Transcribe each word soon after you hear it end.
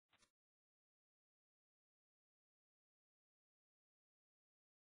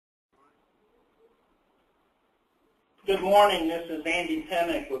Good morning. This is Andy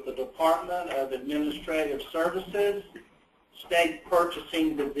Pennick with the Department of Administrative Services, State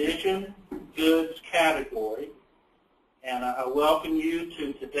Purchasing Division, Goods Category. And I welcome you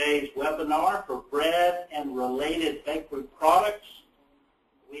to today's webinar for bread and related bakery products.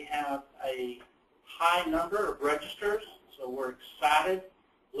 We have a high number of registers, so we're excited,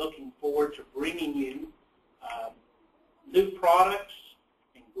 looking forward to bringing you new products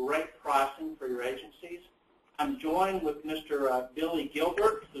and great pricing for your agencies. I'm joined with Mr. Billy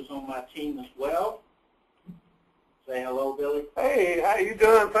Gilbert, who's on my team as well. Say hello, Billy. Hey, how you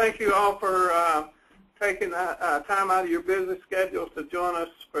doing? Thank you all for taking time out of your busy schedules to join us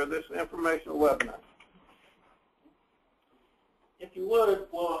for this informational webinar. If you would,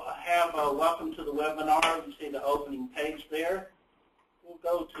 we'll have a welcome to the webinar. You see the opening page there. We'll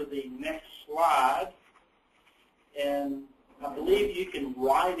go to the next slide, and I believe you can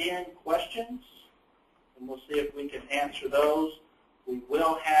write in questions, and we'll see if we can answer those. We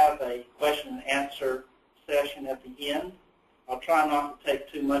will have a question and answer session at the end. I'll try not to take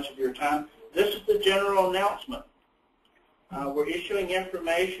too much of your time. This is the general announcement. We're issuing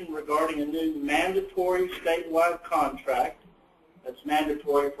information regarding a new mandatory statewide contract that's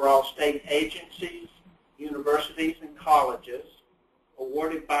mandatory for all state agencies, universities, and colleges,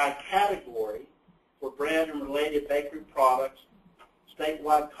 awarded by category for bread and related bakery products,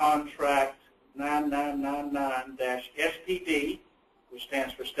 statewide contract 9999-SPD, which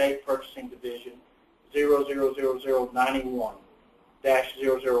stands for State Purchasing Division,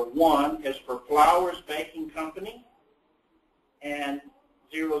 000091-001 is for Flowers Baking Company, and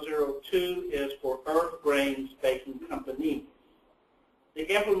 002 is for Earth Grains Baking Company. The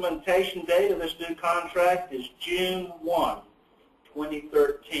implementation date of this new contract is June 1,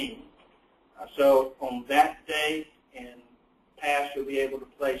 2013. So on that date and past, you'll be able to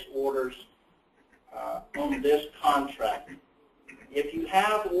place orders on this contract. If you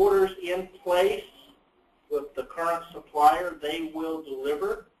have orders in place with the current supplier, they will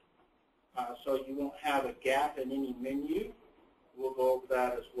deliver, so you won't have a gap in any menu. We'll go over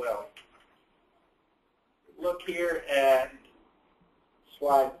that as well. Look here at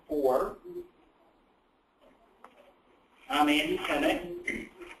slide 4. I'm Andy Pennick.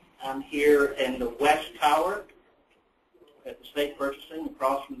 I'm here in the West Tower at the State Purchasing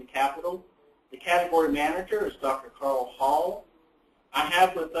across from the Capitol. The category manager is Dr. Carl Hall. I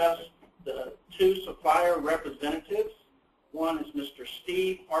have with us the two supplier representatives. One is Mr.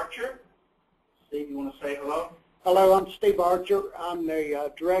 Steve Archer. Steve, you want to say hello? Hello, I'm Steve Archer. I'm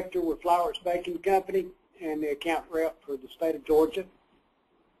the director with Flowers Baking Company and the account rep for the state of Georgia.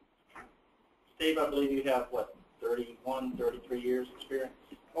 Steve, I believe you have, what, 31, 33 years experience?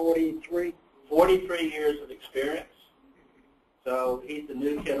 43. 43 years of experience. So he's the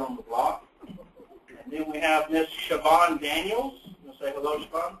new kid on the block. And then we have Miss Siobhan Daniels. You want to say hello,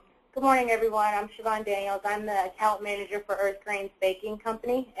 Siobhan? Good morning, everyone. I'm Siobhan Daniels. I'm the account manager for Earth Grains Baking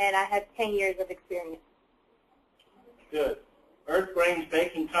Company, and I have 10 years of experience. Good. Earth Grains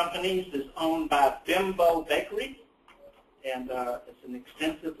Baking Companies is owned by Bimbo Bakery, and it's an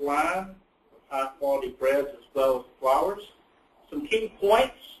extensive line of high-quality breads as well as flours. Some key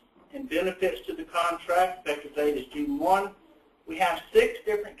points and benefits to the contract. Effective date is June 1. We have 6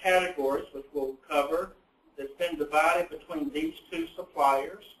 different categories, which we'll cover, that's been divided between these two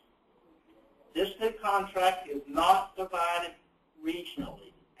suppliers. This new contract is not divided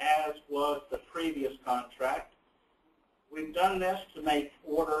regionally, as was the previous contract. We've done this to make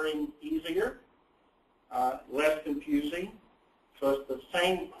ordering easier, less confusing. So it's the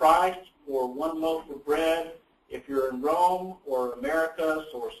same price for 1 loaf of bread if you're in Rome or Americus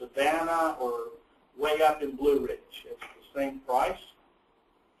or Savannah or way up in Blue Ridge. It's the same price.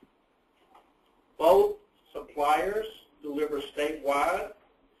 Both suppliers deliver statewide.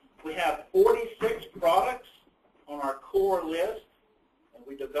 We have 46 products on our core list, and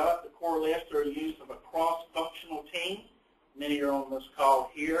we developed the core list through the use of a cross-functional team. Many are on this call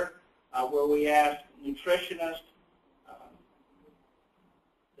here, where we ask nutritionists,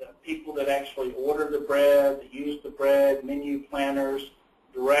 the people that actually order the bread, that use the bread, menu planners,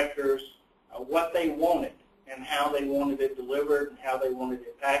 directors, what they wanted and how they wanted it delivered and how they wanted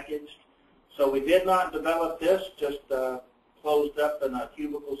it packaged. So we did not develop this just closed up in a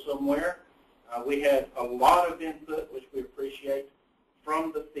cubicle somewhere. We had a lot of input, which we appreciate,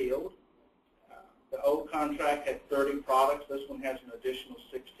 from the field. The old contract had 30 products. This one has an additional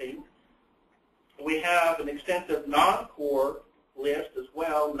 16. We have an extensive non-core list as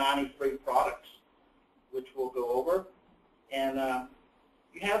well, 93 products, which we'll go over. And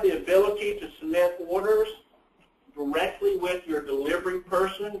you have the ability to submit orders directly with your delivery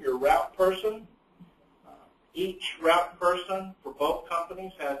person, your route person. Each route person for both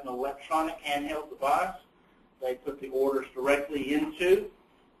companies has an electronic handheld device they put the orders directly into.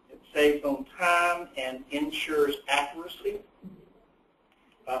 It saves on time and ensures accuracy.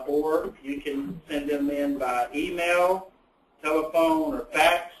 Or you can send them in by email, telephone, or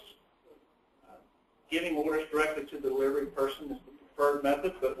fax. Giving orders directly to the delivery person is the preferred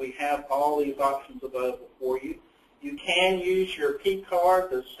method, but we have all these options available for you. You can use your P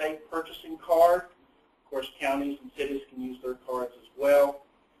card, the safe purchasing card. Of course, counties and cities can use their cards as well.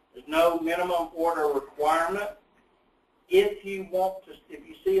 There's no minimum order requirement. If you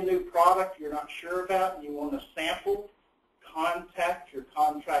see a new product you're not sure about and you want a sample, contact your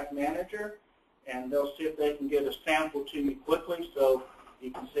contract manager, and they'll see if they can get a sample to you quickly so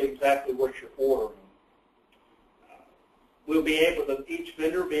you can see exactly what you're ordering. We'll be able to, each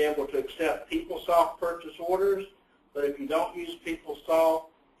vendor will be able to accept PeopleSoft purchase orders, but if you don't use PeopleSoft,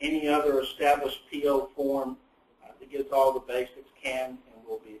 any other established PO form that gets all the basics can and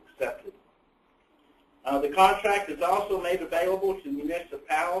will be accepted. The contract is also made available to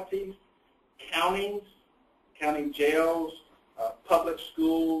municipalities, counties, county jails, public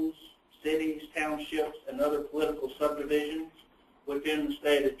schools, cities, townships, and other political subdivisions within the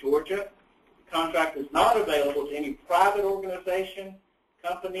state of Georgia. The contract is not available to any private organization,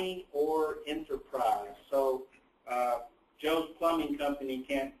 company, or enterprise. So Joe's Plumbing Company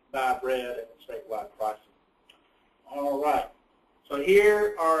can't buy bread at statewide pricing. All right. So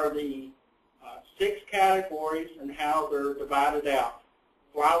here are the 6 categories and how they're divided out.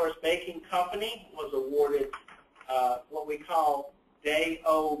 Flowers Baking Company was awarded what we call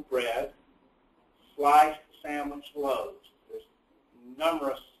day-o bread, sliced sandwich loaves. There's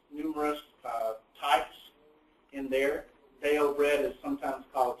numerous types in there. Day-o bread is sometimes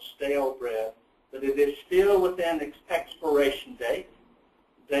called stale bread, but it is still within its expiration date.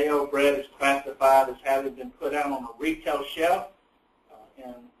 Day-o bread is classified as having been put out on a retail shelf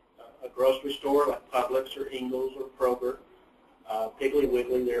in a grocery store like Publix or Ingles or Kroger, Piggly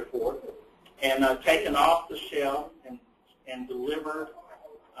Wiggly, therefore, and taken off the shelf and delivered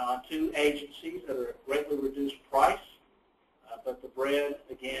to agencies at a greatly reduced price. But the bread,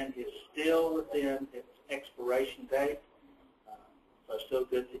 again, is still within its expiration date, so still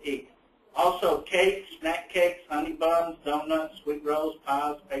good to eat. Also, cakes, snack cakes, honey buns, donuts, sweet rolls,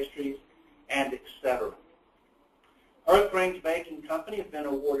 pies, pastries, and etc. Earth Grains Baking Company has been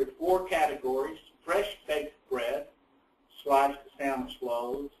awarded 4 categories: fresh baked bread, sliced sandwich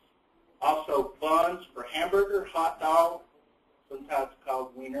loaves, also buns for hamburger, hot dog, sometimes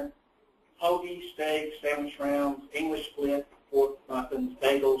called wiener, hoagie, steak, sandwich rounds, English split, pork muffins,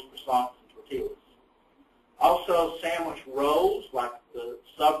 bagels, croissants, and tortillas. Also sandwich rolls, like the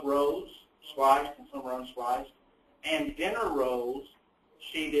sub rolls, sliced and some are unsliced, and dinner rolls,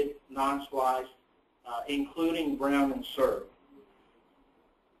 sheeted, non-sliced, including brown and served.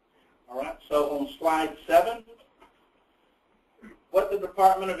 All right, so on slide 7, what the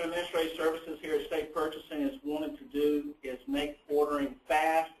Department of Administrative Services here at State Purchasing is wanting to do is make ordering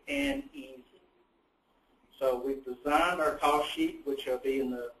fast and easy. So we've designed our call sheet, which will be in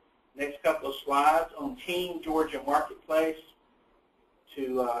the next couple of slides, on Team Georgia Marketplace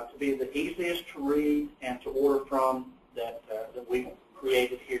to be the easiest to read and to order from that we've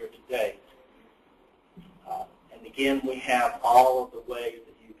created here today. And again, we have all of the ways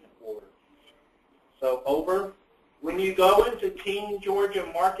that you can order. So when you go into Team Georgia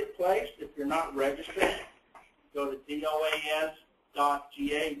Marketplace, if you're not registered, go to doas.ga.gov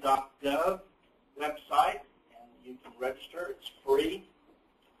website and you can register. It's free.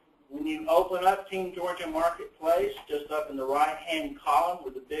 When you open up Team Georgia Marketplace, just up in the right-hand column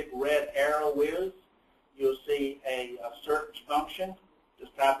where the big red arrow is, you'll see a search function.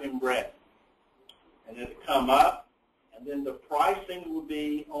 Just type in bread. And it'll come up. And then the pricing will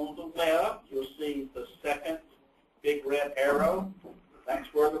be on the web. You'll see the second big red arrow. That's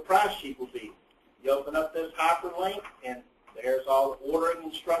where the price sheet will be. You open up this hyperlink, and there's all the ordering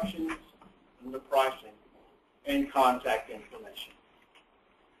instructions and the pricing and contact information.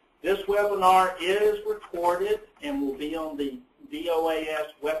 This webinar is recorded and will be on the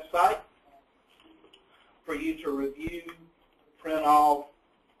DOAS website for you to review, print off,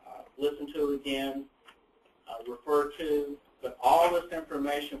 listen to again, refer to, but all this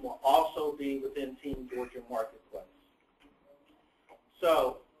information will also be within Team Georgia Marketplace.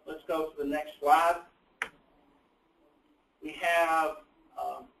 So let's go to the next slide. We have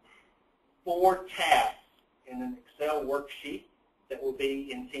 4 tasks in an Excel worksheet that will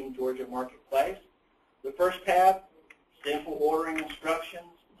be in Team Georgia Marketplace. The first tab, simple ordering instructions,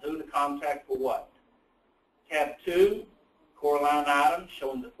 who to contact for what. Tab 2, core line items,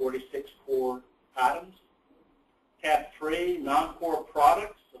 showing the 46 core items. Tab 3, non-core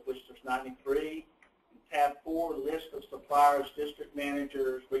products, of which there's 93. And tab 4, list of suppliers, district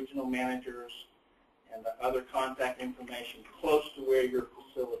managers, regional managers, and the other contact information close to where your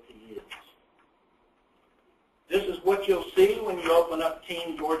facility is. This is what you'll see when you open up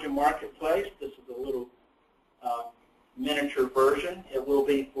Team Georgia Marketplace. This is a little miniature version. It will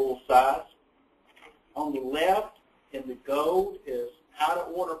be full size. On the left in the gold is how to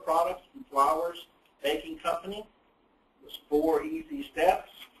order products from Flowers Baking Company. There's 4 easy steps.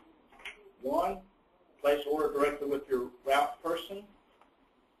 1, place order directly with your route person.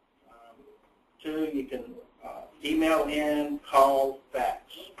 2, you can email in, call, fax.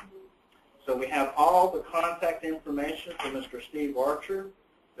 So we have all the contact information for Mr. Steve Archer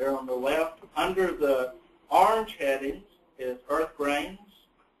there on the left. Under the orange headings is Earth Grains.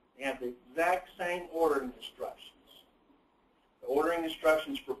 They have the exact same ordering instructions. The ordering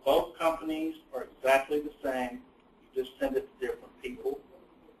instructions for both companies are exactly the same. You just send it to different people.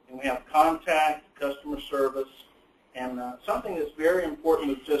 And we have contact, customer service, and something that's very important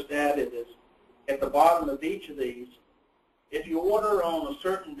we've just added is at the bottom of each of these, if you order on a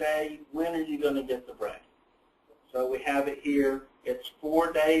certain day, when are you going to get the bread? So we have it here. It's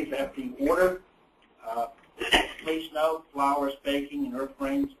 4 days after you order. Please note, Flowers Baking and Earth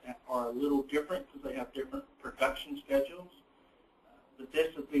Grains are a little different because they have different production schedules. But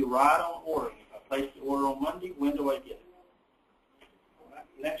this would be right on order. If I place the order on Monday, when do I get it? All right,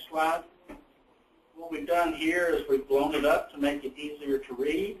 next slide. What we've done here is we've blown it up to make it easier to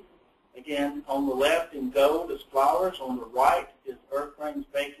read. Again, on the left in gold is Flowers. On the right is Earth Grains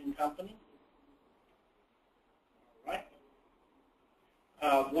Baking Company. All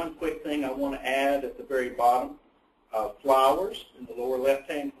right. One quick thing I want to add at the very bottom. Flowers in the lower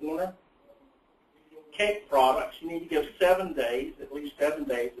left-hand corner. Cake products, you need to give 7 days, at least 7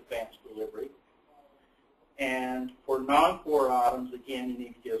 days advance delivery. And for non-core items, again, you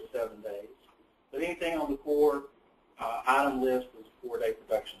need to give 7 days. But anything on the core item list is a 4-day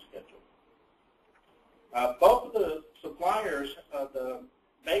production schedule. Both of the suppliers of the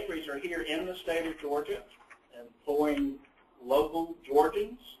bakeries are here in the state of Georgia, employing local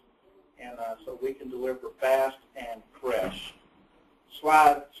Georgians, and so we can deliver fast and fresh.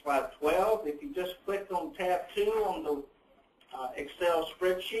 Slide 12, if you just click on tab 2 on the Excel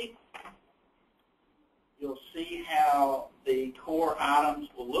spreadsheet, you'll see how the core items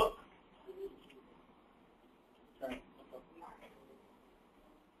will look.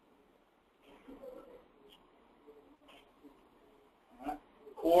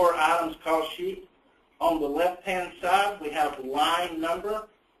 Core items cost sheet. On the left-hand side, we have the line number. The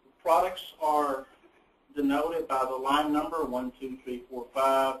products are denoted by the line number, 1, 2, 3, 4,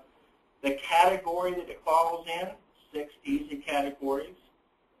 5. The category that it falls in, 6 easy categories.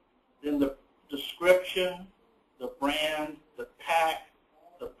 Then the description, the brand, the pack,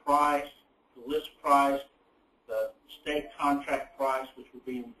 the price, the list price, the state contract price, which will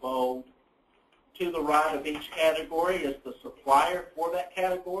be in bold. To the right of each category is the supplier for that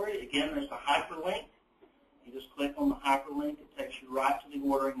category. Again, there's a hyperlink. You just click on the hyperlink. It takes you right to the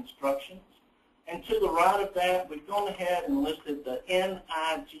ordering instructions. And to the right of that, we've gone ahead and listed the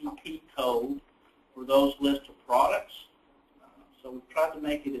NIGP code for those list of products. So we've tried to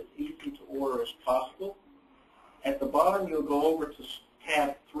make it as easy to order as possible. At the bottom, you'll go over to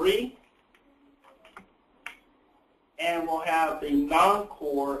tab 3. And we'll have the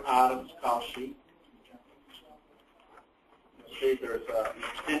non-core items cost sheet. You'll see there's an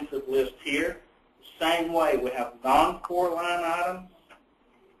extensive list here. Same way, we have non-core line items.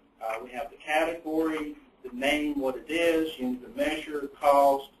 We have the category, the name, what it is, unit of measure,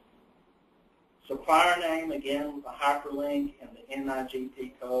 cost, supplier name, again with a hyperlink, and the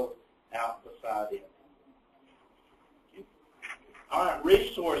NIGP code out beside it. All right,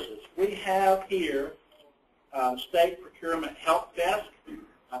 resources. We have here State Procurement Help Desk.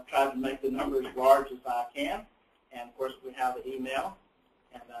 I've tried to make the number as large as I can. And, of course, we have an email.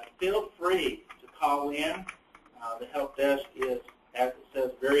 And feel free to call in. The help desk is, as it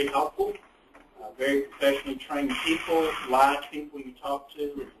says, very helpful. Very professionally trained people, live people you talk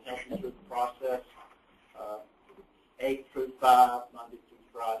to that can help you through the process. 8 through 5, Monday through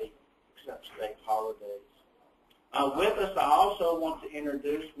Friday, except state holidays. With us, I also want to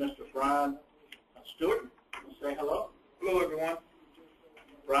introduce Mr. Brian Stewart. Say hello. Hello, everyone.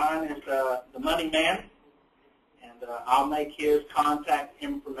 Brian is the money man, and I'll make his contact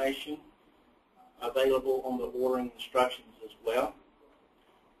information available on the ordering instructions as well.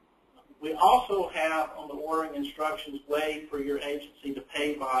 We also have on the ordering instructions way for your agency to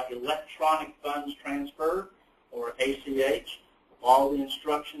pay by electronic funds transfer, or ACH. All the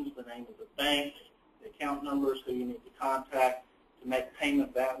instructions, the name of the bank, the account numbers who you need to contact to make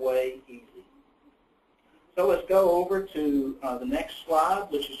payment that way easy. So let's go over to the next slide,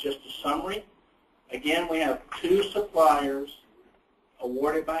 which is just a summary. Again, we have 2 suppliers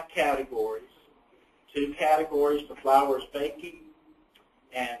awarded by categories. 2 categories to Flowers Baking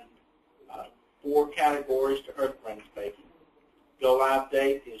and 4 categories to Earth Grains Baking. Go live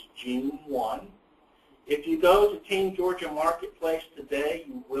date is June 1. If you go to Team Georgia Marketplace today,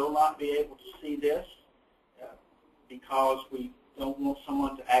 you will not be able to see this because we don't want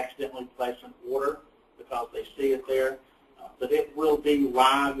someone to accidentally place an order because they see it there. But it will be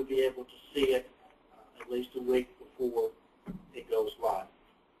live. You'll be able to see it at least a week before it goes live.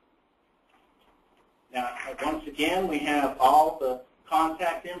 Now, once again, we have all the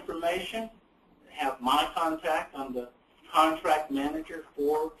contact information. We have my contact. I'm the contract manager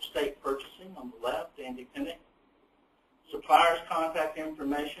for state purchasing on the left, Andy Pinnick. Suppliers contact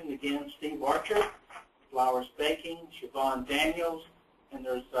information, again, Steve Archer. Flowers Baking, Siobhan Daniels, and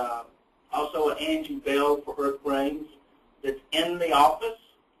there's also an Angie Bell for Earth Grains that's in the office.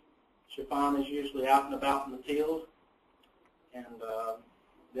 Siobhan is usually out and about in the field. And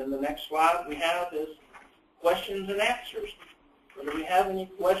then the next slide we have is questions and answers. So do we have any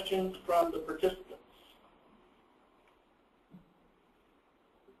questions from the participants?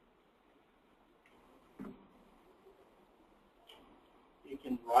 You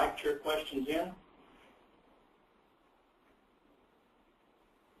can write your questions in.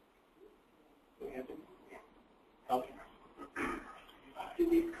 Okay. Do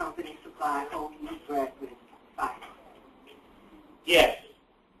these companies supply whole wheat bread with fiber? Yes.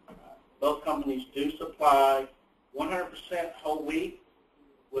 Both companies do supply 100% whole wheat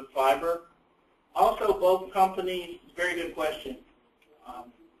with fiber. Also, both companies, very good question,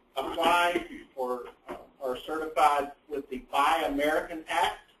 apply or are certified with the Buy American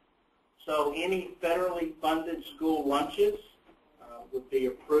Act. So any federally funded school lunches would be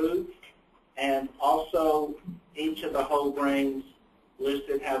approved. And also, each of the whole grains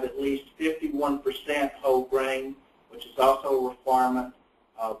listed have at least 51% whole grain, which is also a requirement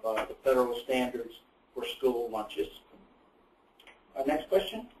of the federal standards for school lunches. Next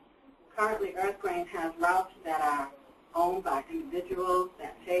question. Currently, Earth Grains has routes that are owned by individuals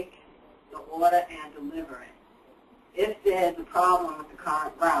that take the order and deliver it. If there's a problem with the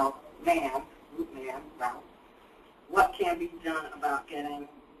current route, route man route, what can be done about getting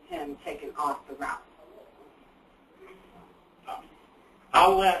him taken off the route?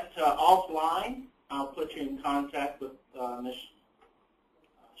 I'll let offline, I'll put you in contact with Ms.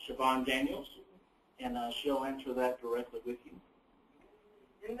 Siobhan Daniels, and she'll answer that directly with you.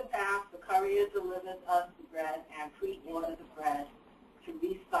 In the past, the courier delivers us the bread and pre-order the bread to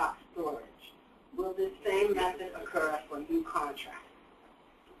restock storage. Will this same method occur for new contracts?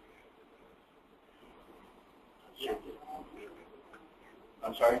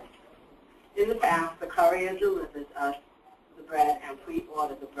 I'm sorry? In the past, the courier delivers us the bread and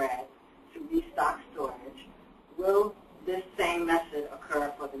pre-order the bread to restock storage. Will this same method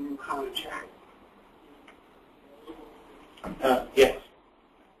occur for the new contract? Yes.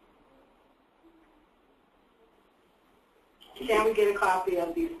 Can we get a copy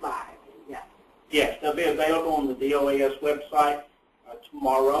of these slides? Yes. Yes, they'll be available on the DOAS website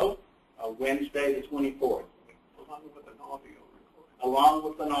tomorrow, Wednesday the 24th. Along with an audio recording. Along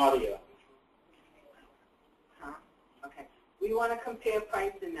with an audio. Huh? Okay. We want to compare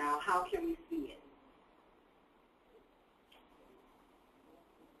pricing now. How can we see it?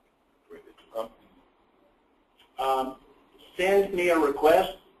 Send me a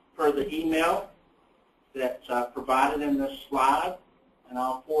request for the email that's provided in this slide, and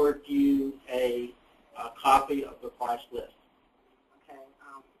I'll forward you a copy of the price list. Okay.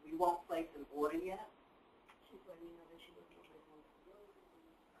 We won't place an order yet?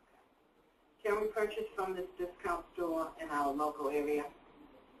 Can we purchase from this discount store in our local area?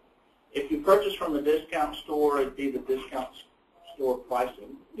 If you purchase from a discount store, it'd be the discount store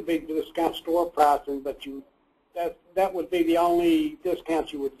pricing. It'd be discount store pricing, but that would be the only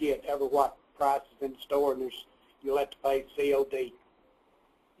discounts you would get over what prices in the store, and you'll have to pay COD.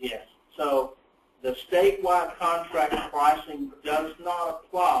 Yes. So the statewide contract pricing does not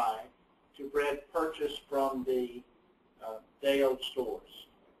apply to bread purchased from the day-old stores.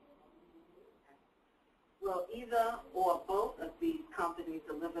 Will either or both of these companies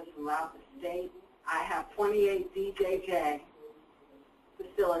deliver throughout the state? I have 28 DJJ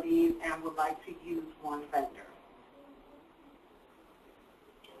facilities and would like to use one vendor.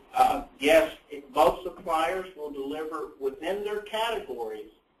 Yes, both suppliers will deliver within their categories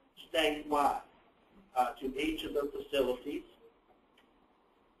statewide to each of the facilities.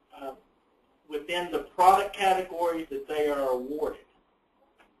 within the product categories that they are awarded.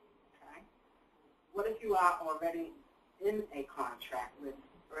 Okay. What if you are already in a contract with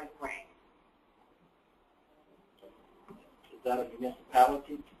Earth Grain? Is that a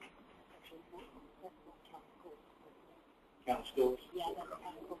municipality? County schools?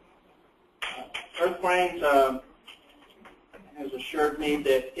 Earth Grains has assured me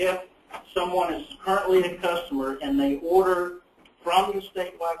that if someone is currently a customer and they order from the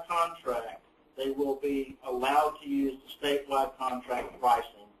statewide contract, they will be allowed to use the statewide contract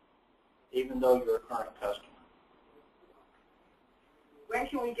pricing, even though you're a current customer. When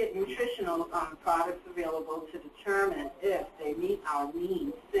can we get nutritional products available to determine if they meet our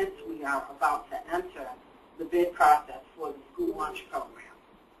needs, since we are about to enter the bid process for the school lunch program?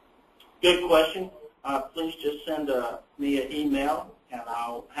 Good question. Please just send me an email, and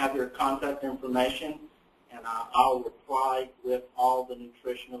I'll have your contact information, and I'll reply with all the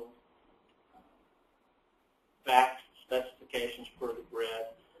nutritional facts, specifications for the bread.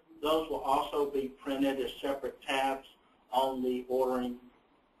 Those will also be printed as separate tabs on the ordering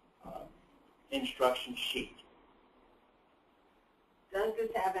instruction sheet. Does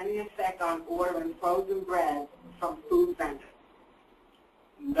this have any effect on ordering frozen bread from food vendors?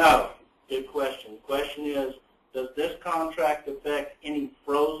 No. Good question. The question is, does this contract affect any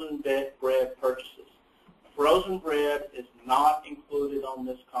frozen bread purchases? Frozen bread is not included on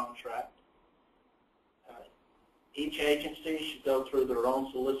this contract. Each agency should go through their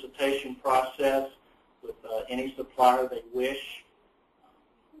own solicitation process with any supplier they wish.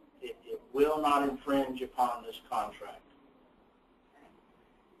 It will not infringe upon this contract.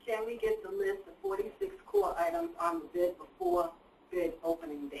 Can we get the list of 46 core items on the bid before bid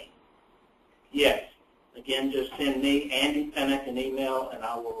opening date? Yes. Again, just send me, Andy Pennick, an email, and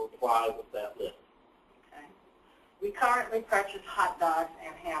I will reply with that list. Okay. We currently purchase hot dogs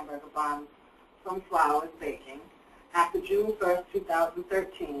and hamburger buns from Flowers Baking. After June 1st,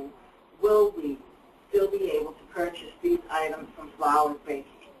 2013, will we still be able to purchase these items from Flowers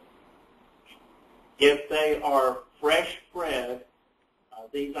Baking? If they are fresh bread,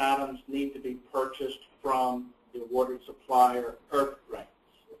 these items need to be purchased from the awarded supplier, Earth Grains.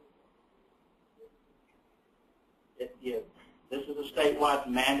 This is a statewide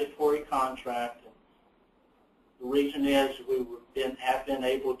mandatory contract. The reason is we have been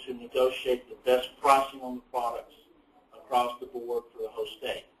able to negotiate the best pricing on the products across the board for the whole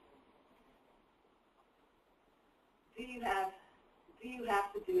state. Do you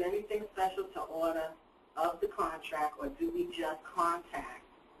have to do anything special to order of the contract, or do we just contact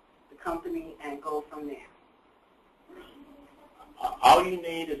the company and go from there? All you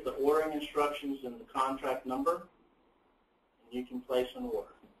need is the ordering instructions and the contract number, and you can place an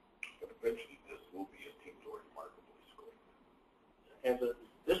order. But eventually this will be a Team Georgia Marketplace.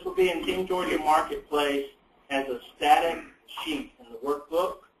 This will be in Team Georgia Marketplace as a static sheet in the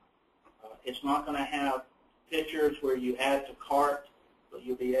workbook. It's not going to have pictures where you add to cart, but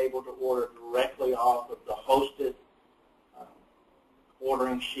you'll be able to order directly off of the hosted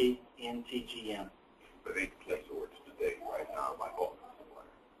ordering sheet in TGM. But they can place orders today, right now, by all supplier.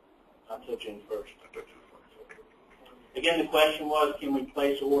 Until June 1st. Until June 1st, okay. Again, the question was, can we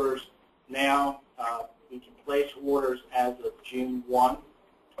place orders now? We can place orders as of June 1,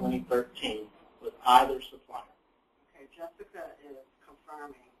 2013 with either supplier. Okay, Jessica is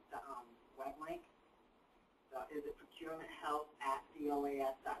confirming the web link. Is it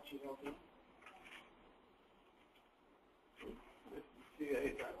procurementhealth@doas.gov? I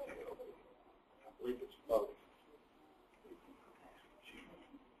believe it's both.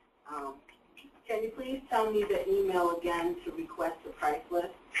 Can you please tell me the email again to request the price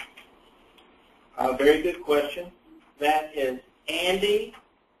list? Very good question. That is Andy.Pennick,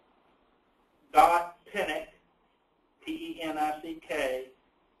 P-E-N-I-C-K,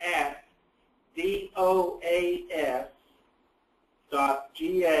 at doas.ga.gov.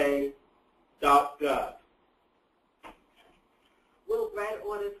 Will bread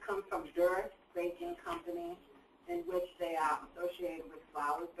orders come from Durst Baking Company, in which they are associated with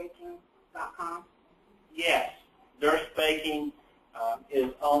flowersbaking.com? Yes. Durst Baking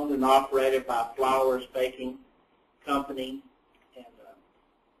is owned and operated by Flowers Baking Company. And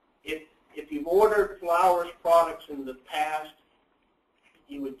if you've ordered Flowers products in the past,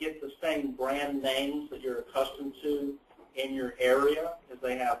 you would get the same brand names that you're accustomed to in your area, as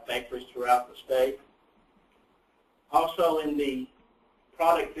they have bakeries throughout the state. Also, in the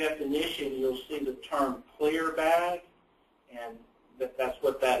product definition, you'll see the term clear bag, and that's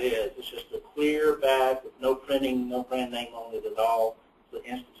what that is. It's just a clear bag with no printing, no brand name on it at all. It's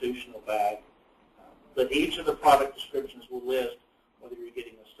an institutional bag. But each of the product descriptions will list whether you're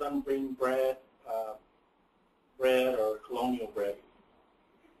getting a Sunbeam bread, or Colonial bread.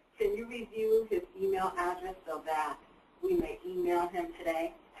 Can you review his email address so that we may email him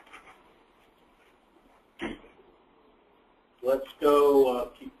today? Let's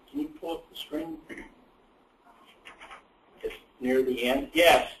go, can you pull up the screen? It's near the end.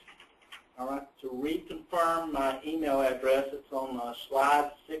 Yes. All right, to reconfirm my email address, it's on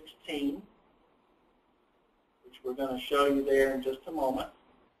slide 16, which we're going to show you there in just a moment.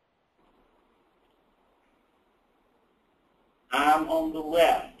 I'm on the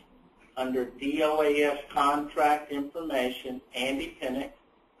left under DOAS contract information, Andy Pinnock,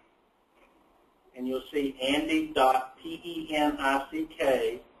 and you'll see andy.penick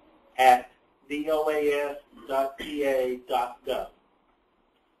at doas.pa.gov.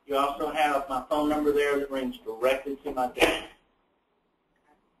 You also have my phone number there that rings directly to my desk.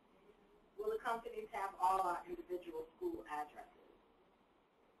 Will the companies have all our individual school addresses?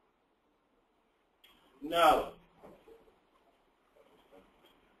 No.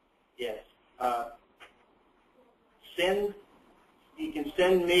 Yes. You can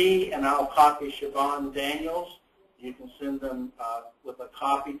send me, and I'll copy Siobhan Daniels. You can send them with a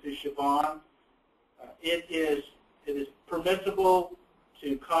copy to Siobhan. It is permissible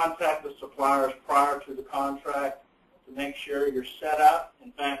to contact the suppliers prior to the contract to make sure you're set up.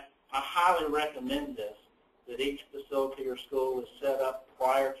 In fact, I highly recommend this, that each facility or school is set up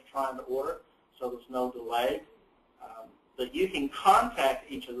prior to trying to order so there's no delay. But you can contact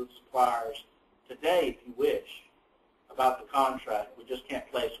each of the suppliers today if you wish about the contract. We just can't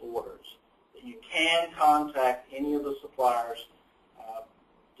place orders. But you can contact any of the suppliers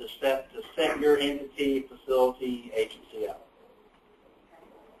to set your entity, facility, agency up.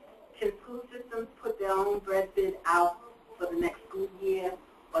 Can school systems put their own bread bid out for the next school year,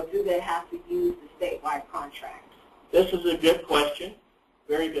 or do they have to use the statewide contract? This is a good question,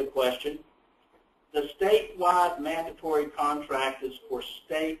 very good question. The statewide mandatory contract is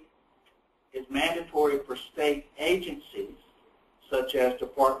mandatory for state agencies such as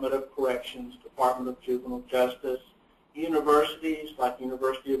Department of Corrections, Department of Juvenile Justice, universities like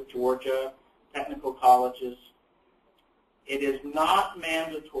University of Georgia, technical colleges. It is not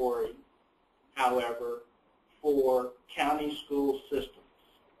mandatory, however, for county school systems.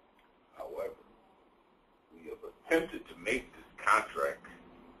 However, we have attempted to make this contract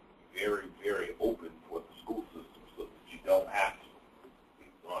very, very open for the school system so that you don't have to.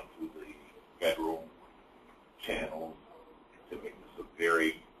 We've gone through the federal channels to make this a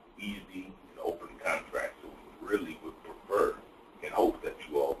very easy and open contract. So we really would prefer and hope that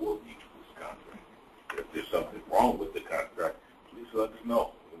you all will use this contract. If there's something wrong with the contract, please let us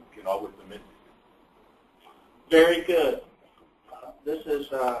know. We can always amend it. Very good. This is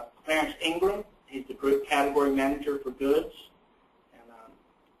Clarence Ingram. He's the group category manager for goods.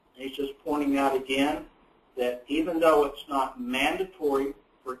 And he's just pointing out again that even though it's not mandatory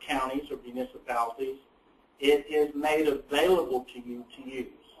for counties or municipalities, it is made available to you to use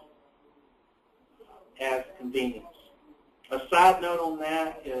as convenience. A side note on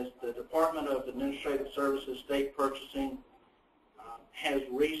that is the Department of Administrative Services State Purchasing has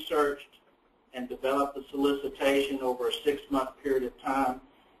researched and developed the solicitation over a 6-month period of time,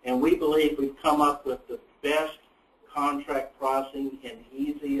 and we believe we've come up with the best contract pricing and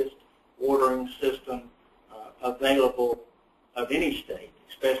easiest ordering system available of any state,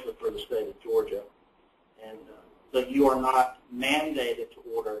 especially for the state of Georgia. And but you are not mandated to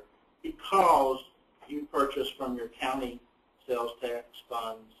order because you purchase from your county sales tax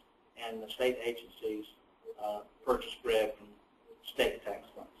funds and the state agencies purchase bread from state tax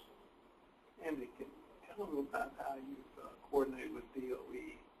funds. Andy, can you tell them about how you coordinate with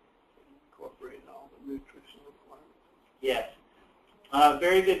DOE incorporating all the nutrition requirements? Yes.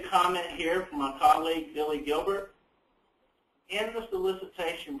 Very good comment here from my colleague, Billy Gilbert. In the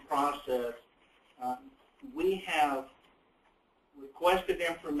solicitation process, we have requested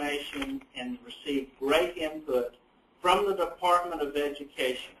information and received great input from the Department of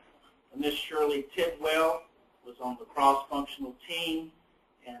Education. And Ms. Shirley Tidwell was on the cross-functional team,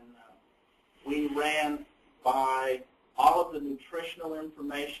 and we ran by all of the nutritional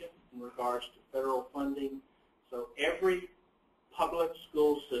information in regards to federal funding. So every public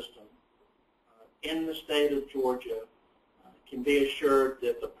school system in the state of Georgia can be assured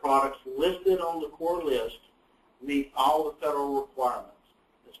that the products listed on the core list meet all the federal requirements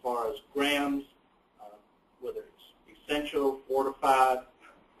as far as grams, whether it's essential, fortified,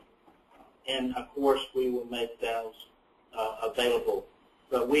 and of course we will make those available.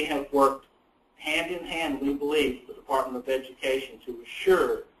 But we have worked hand in hand, we believe, with the Department of Education to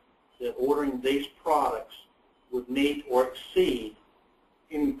assure that ordering these products would meet or exceed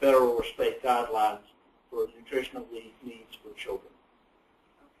any federal or state guidelines for nutritional needs for children.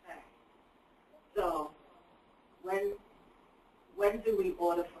 Okay. So when do we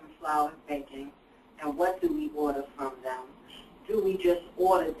order from Flowers Baking, and what do we order from them? Do we just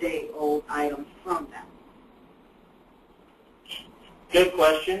order day-old items from them? Good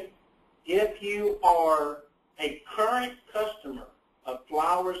question. If you are a current customer of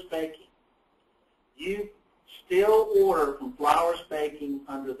Flowers Baking, you still order from Flowers Baking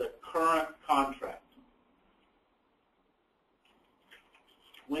under the current contract.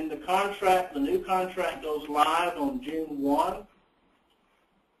 When the new contract goes live on June 1,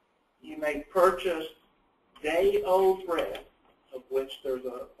 you may purchase day-old bread, of which there's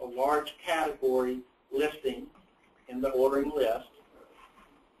a large category listing in the ordering list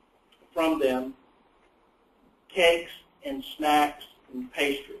from them, cakes and snacks and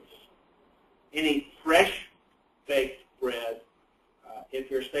pastries. Any fresh baked bread,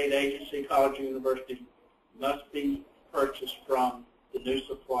 if you're a state agency, college or university, must be purchased from the new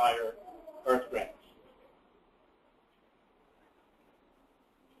supplier, Earth Grains.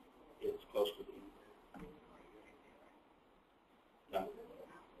 It's close to the no.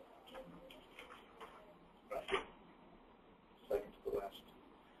 Right here. Second to the last.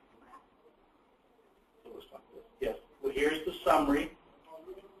 It looks like this. Yes. Well, here's the summary.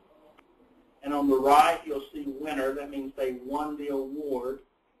 And on the right, you'll see winner. That means they won the award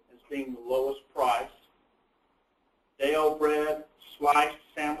as being the lowest price. Day-old bread, sliced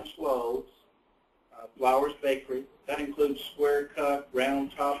sandwich loaves, Flowers Bakery. That includes square cut,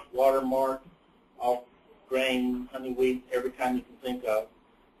 round top, watermark, all grain, honey wheat, every kind you can think of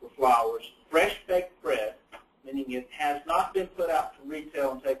for Flowers. Fresh baked bread, meaning it has not been put out to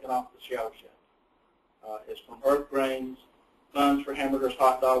retail and taken off the shelves yet. It's from Earth Grains. Buns for hamburgers,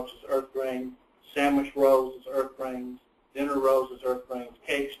 hot dogs is Earth Grains. Sandwich rolls is Earth Grains. Dinner rolls is Earth Grains.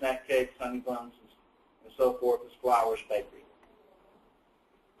 Cakes, snack cakes, honey buns, and so forth is Flowers Bakery.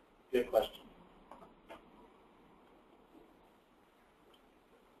 Good question.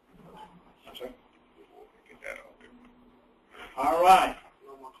 I'm sorry? All right.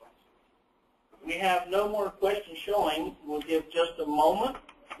 We have no more questions showing. We'll give just a moment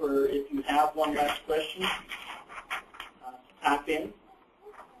for if you have one last question. Type in.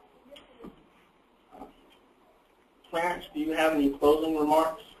 Clarence, do you have any closing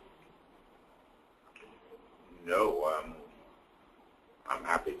remarks? No, I'm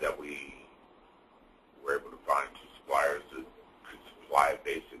happy that we were able to find two suppliers that could supply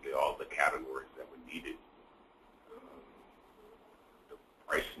basically all the categories that we needed. The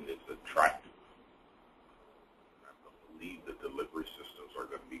pricing is attractive. I believe the delivery systems are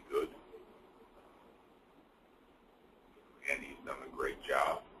going to be good. Andy's done a great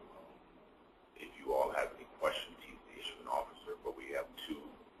job. If you all have any questions, he's the issuing officer, but we have two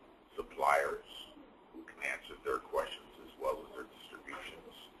suppliers who can answer their questions as well as their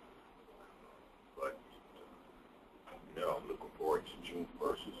distributions. But, I'm looking forward to June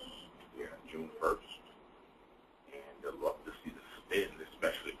 1st. June 1st. And I'd love to see the spend,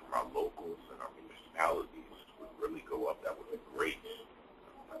 especially from our locals and our municipalities, would really go up. That would be great.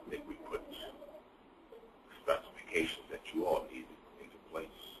 I think we put specifications that you all need into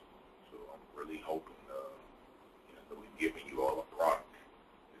place. So I'm really hoping that we've given you all a product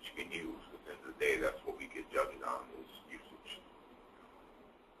that you can use. At the end of the day, that's what we get judged on is usage.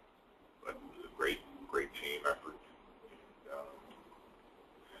 But it was a great team effort. And,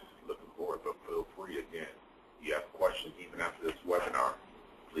 looking forward, but feel free again. If you have questions even after this webinar,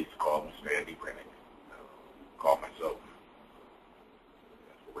 please call Mr. Andy Rennick. Call myself.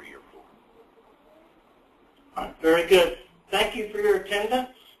 That's what we're here for. All right, very good. Thank you for your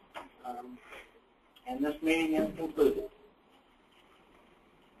attendance, and this meeting is concluded.